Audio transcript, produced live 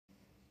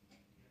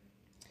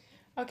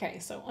Okay,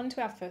 so on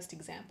to our first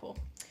example.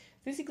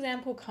 This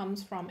example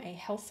comes from a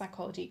health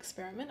psychology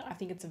experiment. I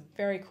think it's a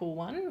very cool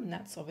one, and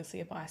that's obviously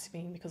a bias of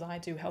being because I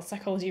do health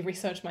psychology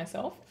research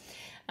myself.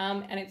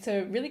 And it's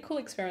a really cool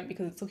experiment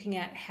because it's looking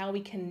at how we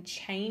can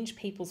change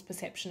people's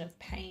perception of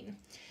pain.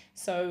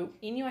 So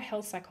in your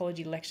health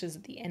psychology lectures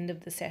at the end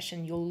of the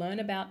session, you'll learn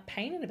about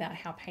pain and about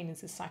how pain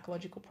is a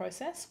psychological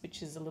process,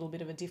 which is a little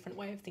bit of a different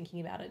way of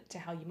thinking about it to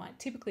how you might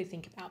typically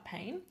think about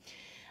pain.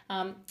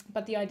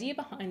 But the idea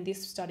behind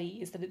this study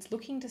is that it's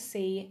looking to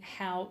see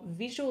how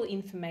visual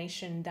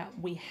information that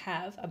we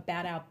have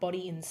about our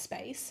body in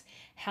space,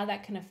 how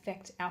that can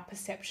affect our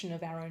perception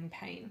of our own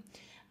pain.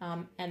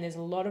 And there's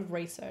a lot of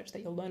research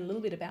that you'll learn a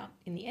little bit about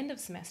in the end of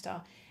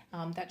semester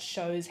that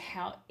shows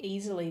how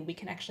easily we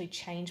can actually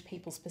change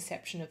people's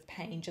perception of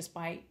pain just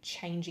by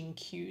changing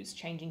cues,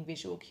 changing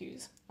visual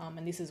cues.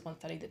 And this is one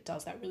study that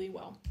does that really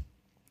well.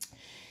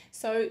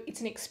 So it's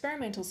an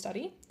experimental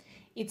study.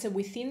 It's a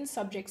within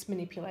subjects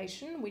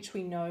manipulation, which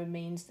we know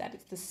means that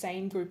it's the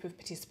same group of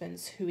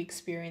participants who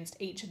experienced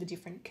each of the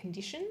different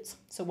conditions.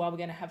 So while we're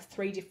going to have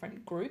three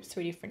different groups,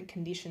 three different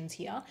conditions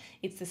here,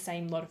 it's the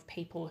same lot of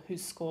people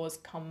whose scores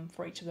come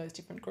for each of those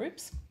different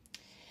groups.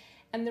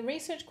 And the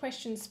research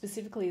question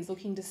specifically is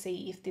looking to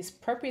see if this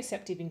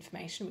proprioceptive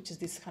information, which is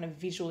this kind of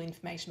visual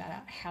information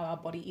about how our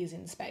body is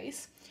in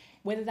space,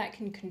 whether that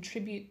can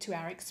contribute to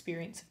our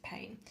experience of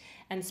pain.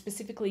 And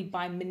specifically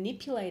by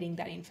manipulating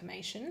that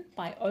information,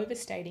 by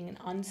overstating and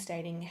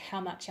understating how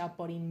much our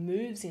body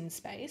moves in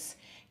space,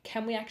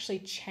 can we actually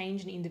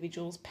change an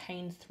individual's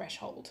pain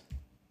threshold?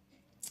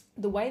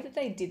 The way that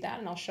they did that,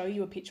 and I'll show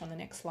you a picture on the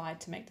next slide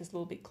to make this a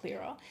little bit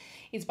clearer,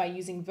 is by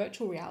using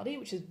virtual reality,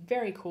 which is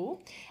very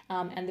cool.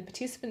 And the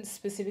participants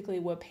specifically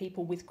were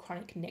people with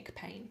chronic neck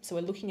pain. So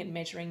we're looking at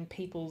measuring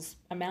people's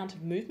amount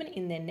of movement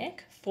in their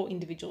neck for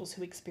individuals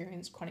who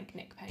experience chronic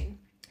neck pain.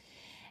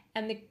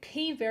 And the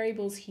key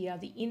variables here,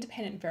 the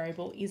independent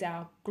variable is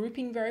our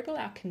grouping variable,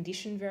 our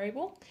condition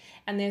variable.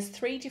 And there's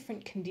three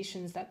different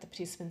conditions that the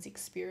participants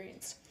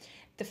experienced.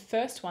 The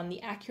first one,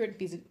 the accurate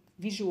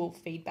visual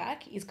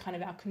feedback, is kind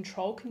of our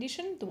control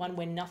condition, the one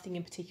where nothing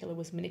in particular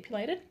was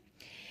manipulated.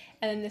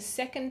 And then the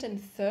second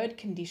and third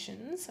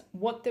conditions,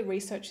 what the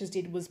researchers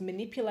did was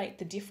manipulate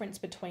the difference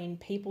between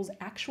people's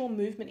actual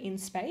movement in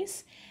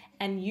space,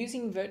 and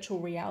using virtual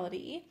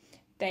reality,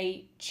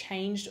 they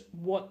changed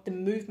what the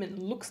movement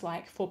looks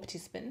like for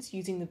participants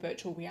using the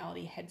virtual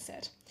reality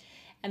headset.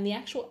 And the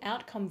actual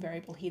outcome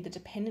variable here, the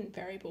dependent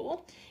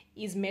variable,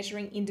 is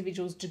measuring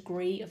individuals'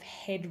 degree of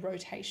head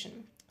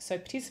rotation. So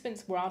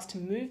participants were asked to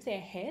move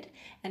their head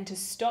and to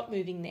stop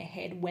moving their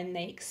head when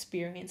they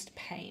experienced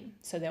pain.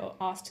 So they were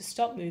asked to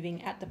stop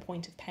moving at the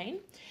point of pain,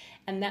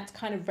 and that's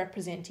kind of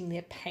representing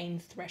their pain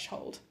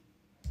threshold.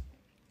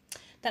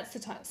 That's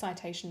the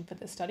citation for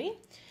the study.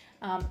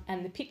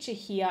 And the picture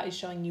here is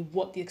showing you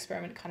what the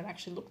experiment kind of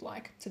actually looked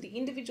like. So the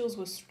individuals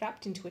were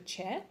strapped into a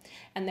chair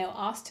and they were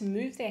asked to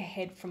move their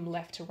head from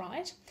left to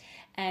right,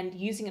 and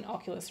using an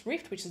Oculus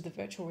Rift, which is the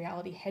virtual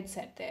reality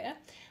headset there,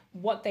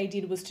 what they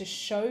did was to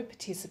show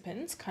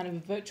participants kind of a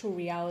virtual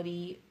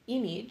reality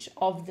image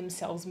of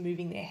themselves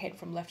moving their head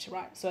from left to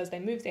right. So as they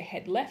moved their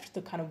head left,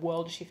 the kind of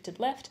world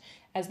shifted left.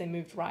 As they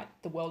moved right,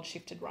 the world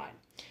shifted right.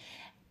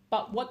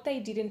 But what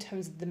they did in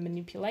terms of the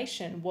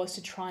manipulation was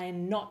to try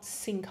and not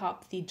sync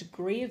up the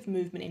degree of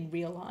movement in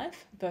real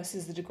life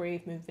versus the degree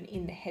of movement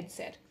in the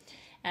headset.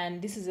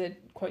 And this is a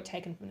quote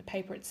taken from the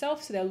paper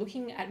itself. So they're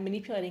looking at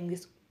manipulating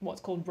this,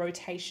 what's called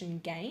rotation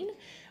gain,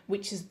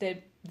 which is the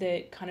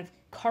kind of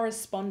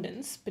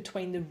correspondence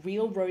between the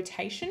real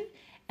rotation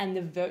and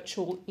the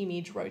virtual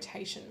image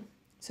rotation.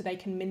 So they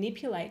can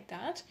manipulate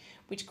that,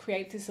 which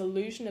creates this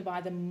illusion of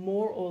either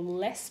more or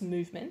less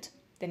movement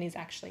than is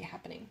actually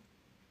happening.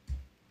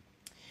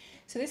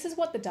 So this is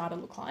what the data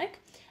look like.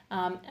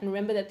 And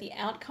remember that the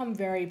outcome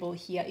variable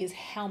here is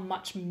how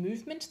much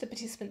movement the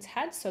participants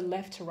had, so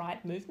left to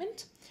right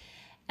movement.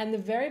 And the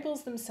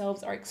variables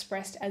themselves are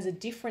expressed as a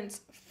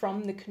difference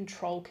from the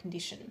control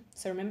condition.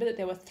 So remember that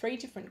there were three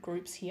different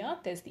groups here.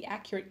 There's the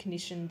accurate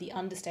condition, the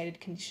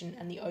understated condition,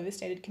 and the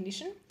overstated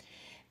condition.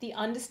 The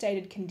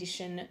understated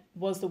condition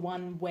was the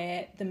one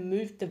where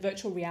the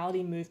virtual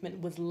reality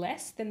movement was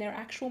less than their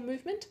actual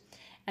movement.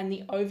 And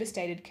the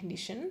overstated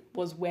condition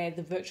was where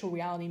the virtual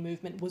reality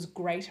movement was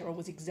greater or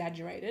was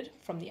exaggerated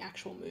from the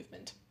actual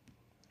movement.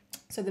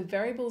 So the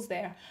variables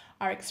there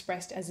are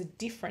expressed as a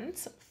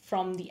difference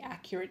from the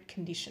accurate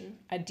condition,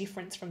 a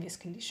difference from this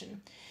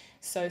condition.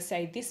 So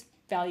say this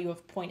value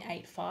of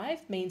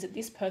 0.85 means that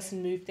this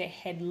person moved their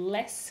head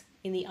less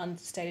in the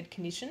understated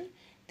condition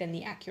than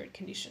the accurate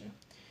condition.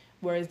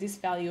 Whereas this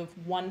value of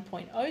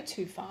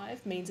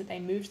 1.025 means that they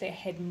moved their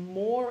head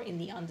more in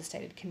the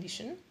understated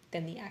condition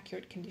than the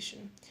accurate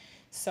condition.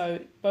 So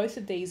both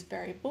of these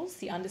variables,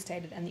 the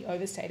understated and the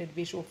overstated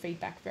visual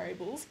feedback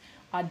variables,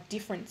 are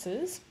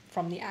differences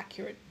from the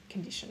accurate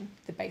condition,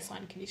 the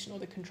baseline condition or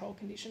the control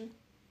condition.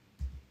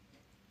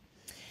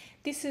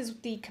 This is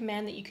the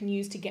command that you can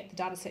use to get the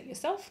data set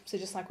yourself. So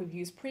just like we've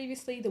used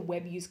previously, the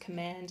web use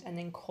command and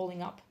then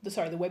calling up,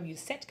 the web use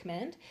set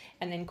command,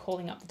 and then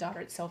calling up the data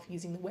itself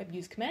using the web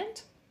use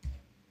command.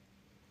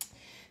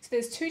 So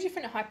there's two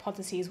different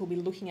hypotheses we'll be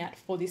looking at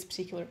for this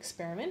particular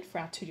experiment for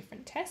our two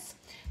different tests.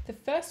 The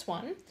first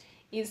one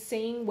is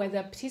seeing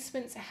whether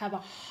participants have a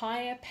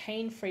higher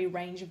pain-free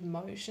range of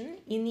motion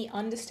in the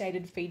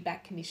understated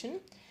feedback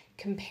condition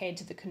compared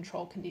to the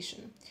control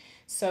condition.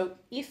 So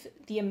if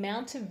the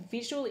amount of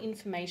visual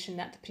information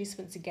that the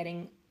participants are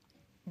getting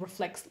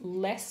reflects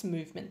less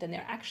movement than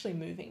they're actually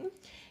moving,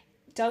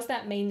 does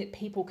that mean that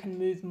people can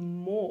move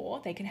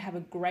more? They can have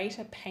a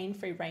greater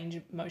pain-free range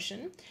of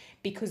motion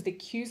because the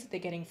cues that they're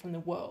getting from the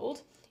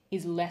world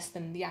is less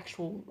than the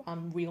actual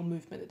real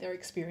movement that they're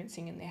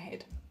experiencing in their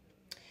head.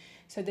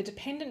 So the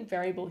dependent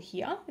variable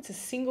here, it's a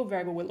single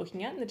variable we're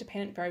looking at, and the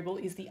dependent variable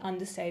is the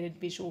understated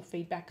visual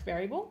feedback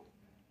variable.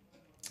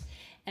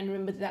 And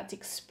remember that's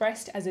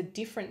expressed as a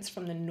difference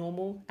from the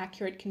normal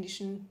accurate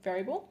condition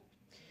variable.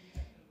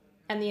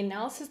 And the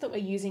analysis that we're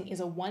using is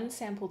a one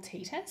sample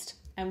t-test.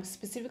 And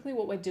specifically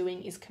what we're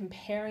doing is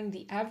comparing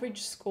the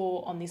average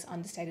score on this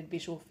understated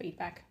visual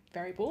feedback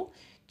variable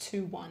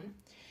to 1.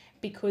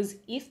 Because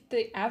if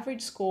the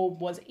average score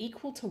was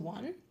equal to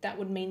 1, that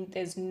would mean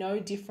there's no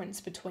difference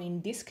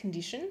between this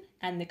condition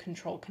and the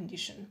control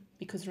condition.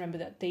 Because remember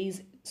that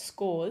these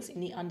scores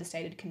in the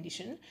understated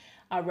condition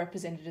are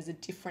represented as a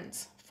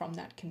difference from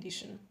that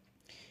condition.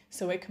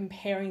 So we're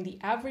comparing the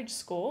average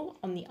score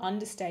on the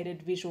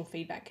understated visual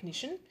feedback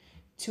condition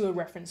to a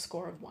reference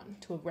score of 1,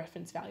 to a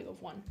reference value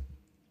of 1.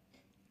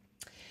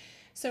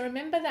 So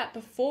remember that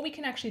before we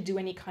can actually do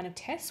any kind of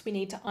tests, we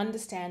need to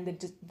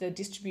understand the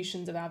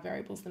distributions of our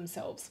variables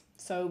themselves.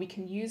 So we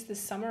can use the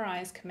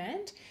summarize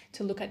command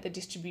to look at the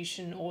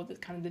distribution or the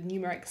kind of the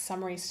numeric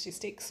summary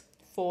statistics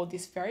for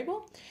this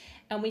variable.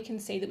 And we can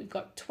see that we've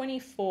got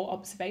 24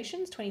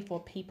 observations, 24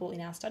 people in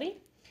our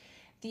study.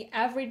 The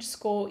average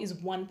score is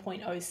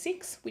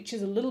 1.06, which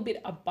is a little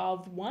bit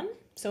above 1.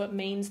 So it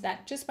means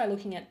that just by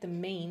looking at the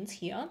means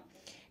here,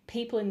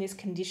 people in this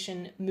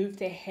condition move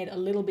their head a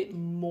little bit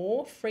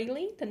more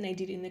freely than they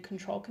did in the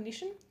control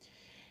condition.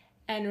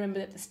 And remember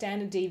that the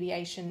standard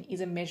deviation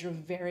is a measure of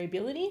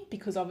variability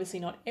because obviously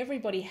not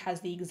everybody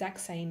has the exact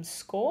same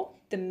score.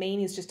 The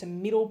mean is just a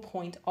middle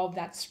point of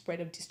that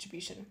spread of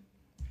distribution.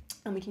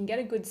 And we can get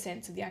a good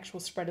sense of the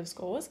actual spread of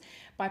scores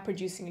by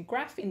producing a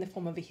graph in the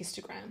form of a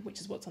histogram, which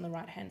is what's on the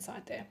right-hand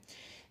side there.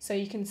 So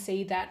you can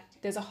see that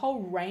there's a whole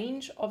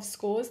range of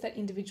scores that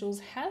individuals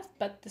have,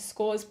 but the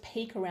scores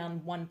peak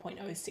around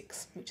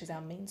 1.06, which is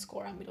our mean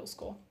score, our middle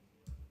score.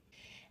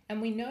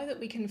 And we know that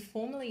we can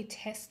formally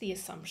test the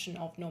assumption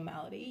of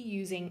normality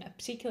using a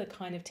particular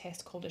kind of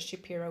test called a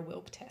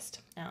Shapiro-Wilk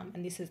test.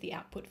 And this is the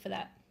output for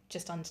that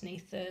just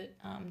underneath the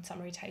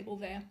summary table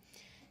there,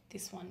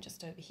 this one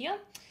just over here.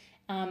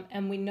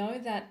 And we know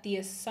that the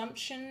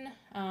assumption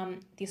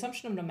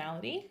of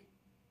normality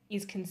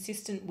is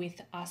consistent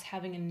with us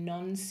having a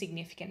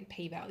non-significant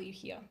p-value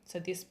here. So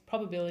this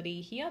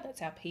probability here,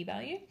 that's our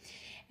p-value.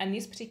 And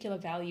this particular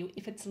value,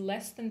 if it's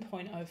less than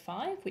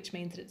 0.05, which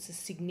means that it's a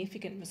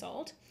significant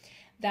result,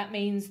 that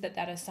means that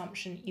that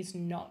assumption is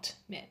not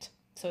met.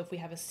 So if we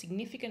have a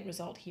significant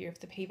result here,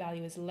 if the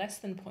p-value is less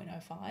than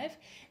 0.05,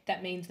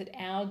 that means that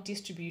our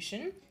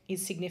distribution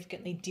is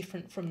significantly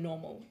different from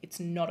normal. It's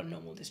not a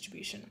normal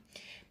distribution.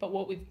 But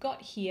what we've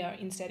got here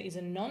instead is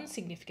a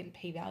non-significant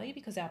p-value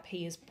because our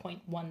p is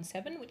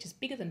 0.17, which is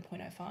bigger than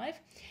 0.05.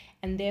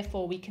 And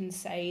therefore we can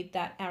say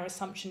that our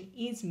assumption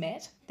is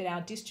met, that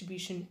our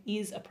distribution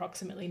is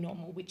approximately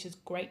normal, which is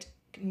great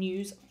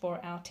news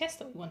for our test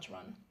that we want to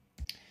run.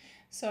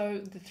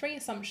 So the three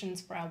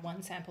assumptions for our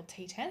one sample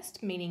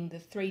t-test, meaning the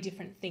three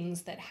different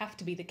things that have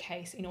to be the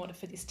case in order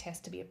for this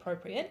test to be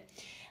appropriate.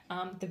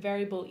 The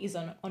variable is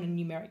on a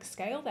numeric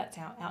scale. That's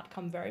our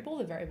outcome variable,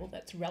 the variable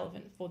that's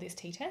relevant for this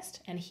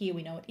t-test. And here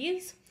we know it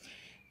is.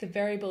 The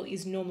variable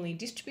is normally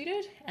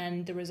distributed,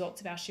 and the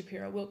results of our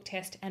Shapiro-Wilk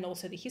test and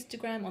also the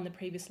histogram on the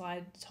previous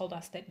slide told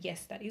us that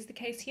yes, that is the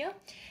case here.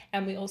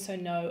 And we also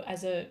know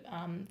as a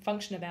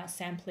function of our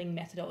sampling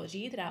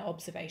methodology that our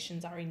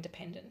observations are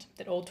independent,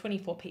 that all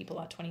 24 people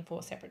are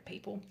 24 separate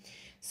people.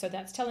 So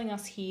that's telling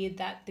us here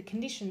that the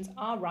conditions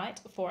are right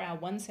for our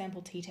one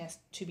sample t-test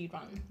to be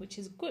run, which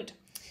is good.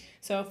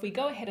 So if we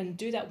go ahead and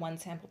do that one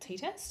sample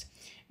t-test,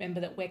 remember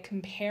that we're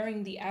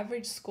comparing the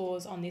average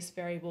scores on this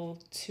variable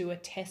to a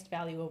test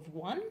value of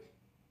 1,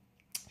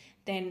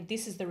 then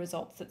this is the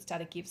results that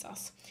data gives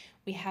us.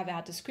 We have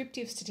our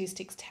descriptive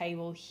statistics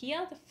table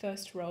here, the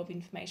first row of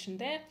information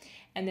there,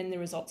 and then the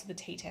results of the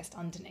t-test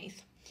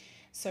underneath.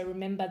 So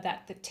remember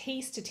that the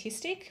t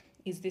statistic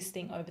is this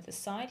thing over the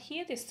side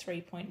here, this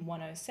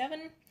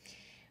 3.107.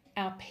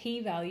 Our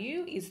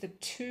p-value is the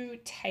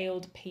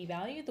two-tailed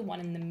p-value, the one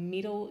in the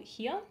middle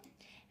here,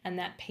 and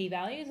that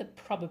p-value, the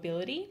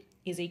probability,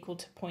 is equal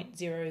to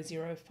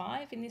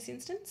 0.005 in this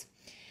instance.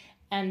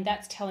 And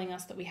that's telling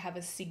us that we have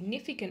a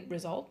significant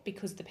result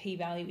because the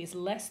p-value is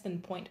less than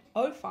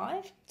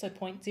 0.05, so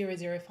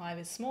 0.005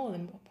 is smaller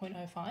than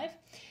 0.05.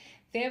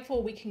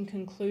 Therefore, we can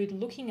conclude,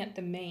 looking at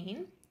the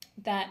mean,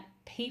 that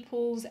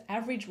people's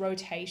average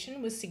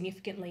rotation was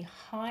significantly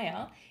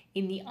higher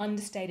in the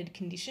understated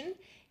condition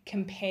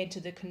compared to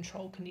the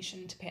control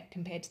condition,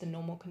 compared to the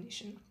normal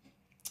condition.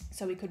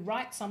 So we could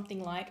write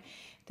something like,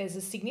 there's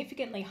a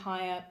significantly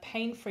higher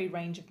pain-free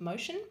range of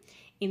motion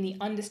in the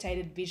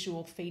understated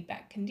visual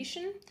feedback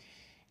condition.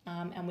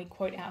 And we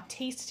quote our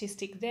t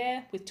statistic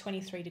there with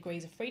 23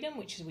 degrees of freedom,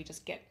 which is we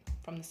just get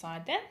from the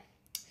side there,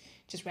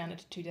 just rounded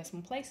to 2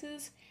 decimal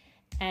places,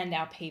 and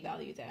our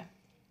p-value there.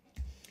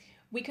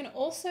 We can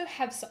also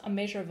have a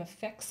measure of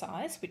effect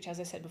size, which, as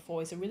I said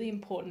before, is a really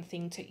important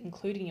thing to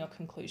include in your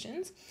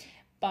conclusions,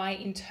 by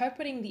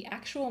interpreting the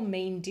actual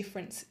mean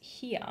difference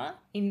here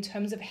in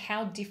terms of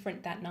how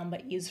different that number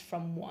is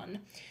from 1.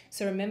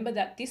 So remember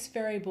that this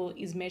variable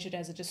is measured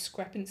as a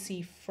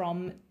discrepancy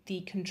from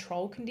the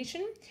control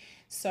condition.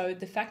 So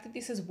the fact that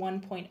this is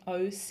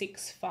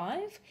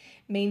 1.065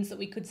 means that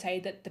we could say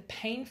that the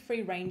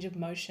pain-free range of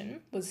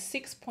motion was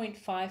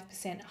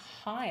 6.5%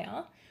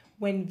 higher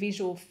when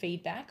visual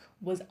feedback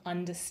was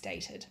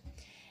understated.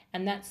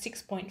 And that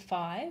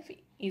 6.5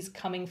 is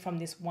coming from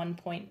this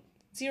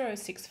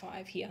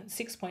 1.065 here,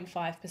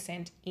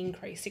 6.5%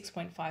 increase,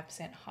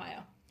 6.5%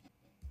 higher.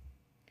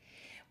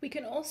 We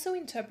can also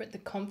interpret the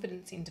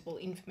confidence interval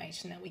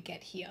information that we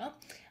get here.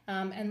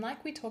 And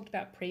like we talked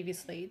about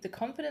previously, the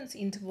confidence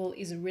interval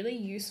is a really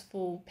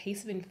useful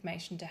piece of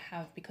information to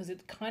have because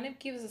it kind of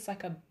gives us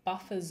like a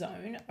buffer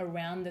zone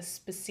around the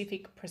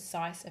specific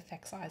precise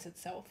effect size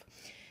itself.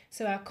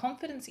 So our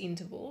confidence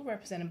interval,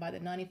 represented by the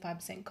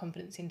 95%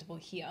 confidence interval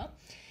here,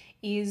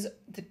 is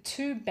the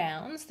two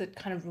bounds, the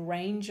kind of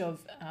range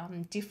of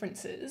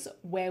differences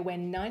where we're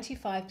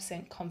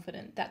 95%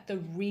 confident that the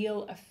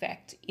real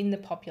effect in the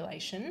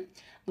population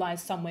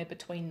lies somewhere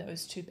between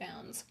those two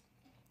bounds.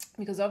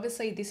 Because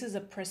obviously this is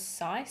a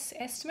precise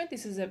estimate,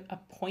 this is a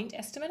point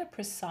estimate, a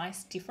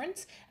precise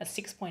difference, a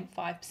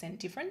 6.5%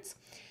 difference.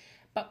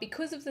 But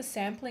because of the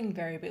sampling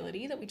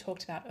variability that we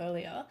talked about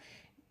earlier,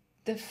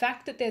 the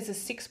fact that there's a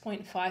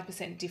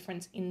 6.5%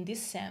 difference in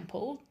this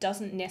sample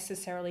doesn't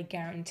necessarily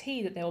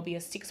guarantee that there will be a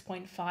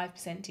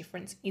 6.5%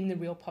 difference in the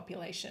real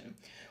population.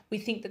 We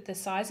think that the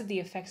size of the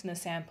effect in the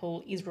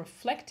sample is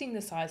reflecting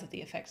the size of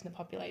the effect in the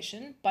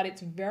population, but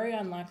it's very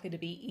unlikely to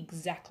be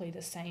exactly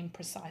the same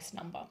precise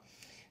number.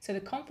 So the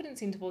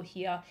confidence interval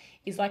here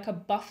is like a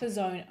buffer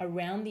zone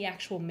around the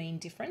actual mean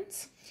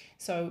difference,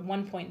 so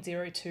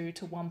 1.02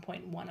 to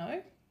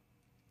 1.10.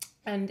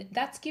 And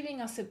that's giving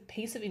us a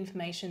piece of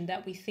information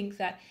that we think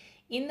that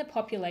in the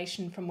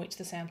population from which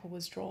the sample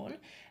was drawn,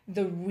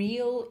 the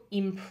real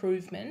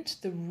improvement,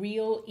 the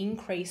real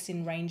increase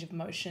in range of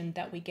motion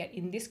that we get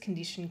in this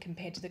condition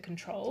compared to the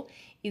control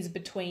is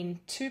between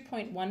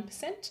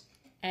 2.1%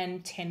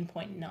 and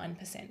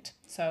 10.9%.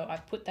 So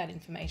I've put that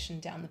information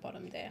down the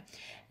bottom there.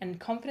 And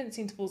confidence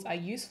intervals are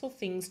useful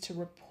things to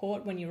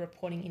report when you're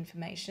reporting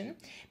information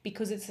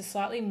because it's a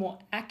slightly more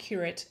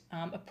accurate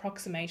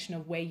approximation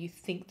of where you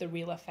think the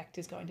real effect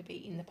is going to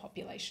be in the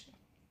population.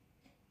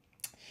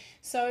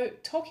 So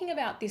talking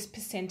about this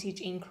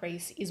percentage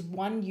increase is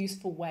one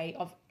useful way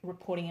of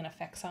reporting an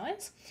effect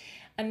size.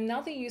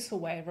 Another useful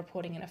way of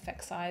reporting an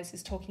effect size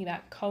is talking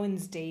about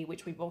Cohen's d,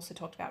 which we've also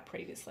talked about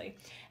previously.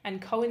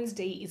 And Cohen's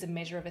d is a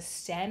measure of a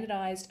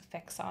standardized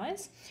effect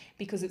size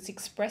because it's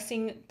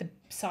expressing the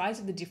size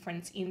of the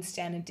difference in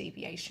standard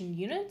deviation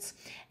units,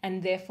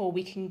 and therefore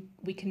we can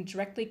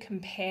directly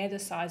compare the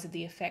size of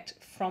the effect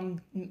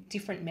from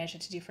different measure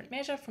to different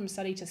measure, from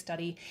study to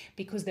study,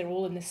 because they're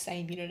all in the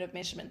same unit of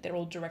measurement. They're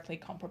all directly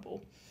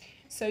comparable.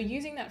 So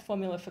using that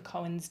formula for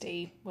Cohen's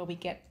d, where we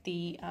get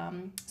the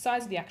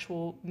size of the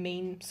actual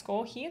mean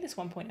score here, this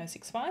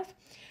 1.065,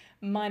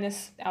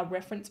 minus our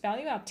reference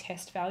value, our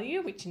test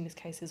value, which in this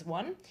case is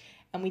 1,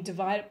 and we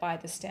divide it by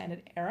the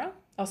standard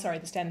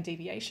the standard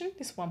deviation,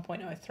 this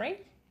 1.03.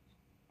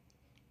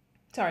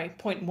 Sorry,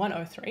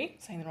 0.103,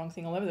 saying the wrong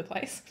thing all over the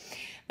place.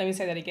 Let me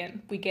say that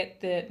again. We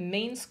get the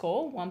mean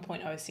score,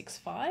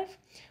 1.065.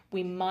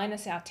 We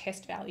minus our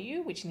test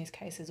value, which in this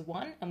case is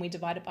 1, and we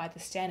divide it by the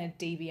standard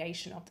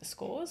deviation of the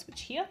scores,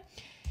 which here.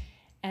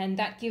 And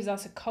that gives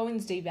us a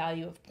Cohen's d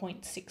value of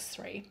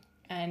 0.63.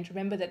 And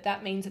remember that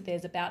that means that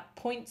there's about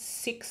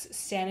 0.6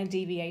 standard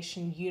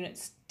deviation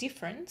units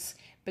difference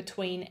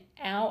between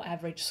our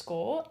average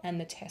score and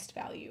the test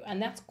value.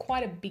 And that's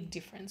quite a big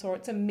difference, or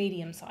it's a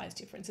medium-sized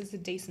difference. It's a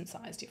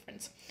decent-sized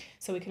difference.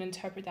 So we can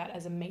interpret that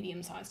as a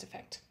medium-sized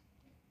effect.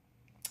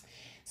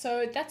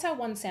 So that's our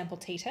one sample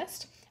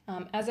t-test.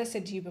 As I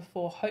said to you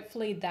before,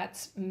 hopefully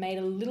that's made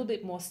a little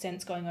bit more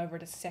sense going over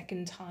it a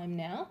second time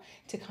now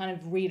to kind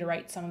of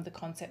reiterate some of the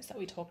concepts that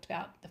we talked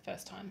about the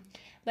first time.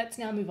 Let's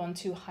now move on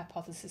to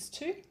hypothesis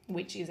 2,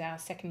 which is our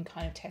second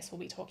kind of test we'll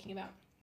be talking about.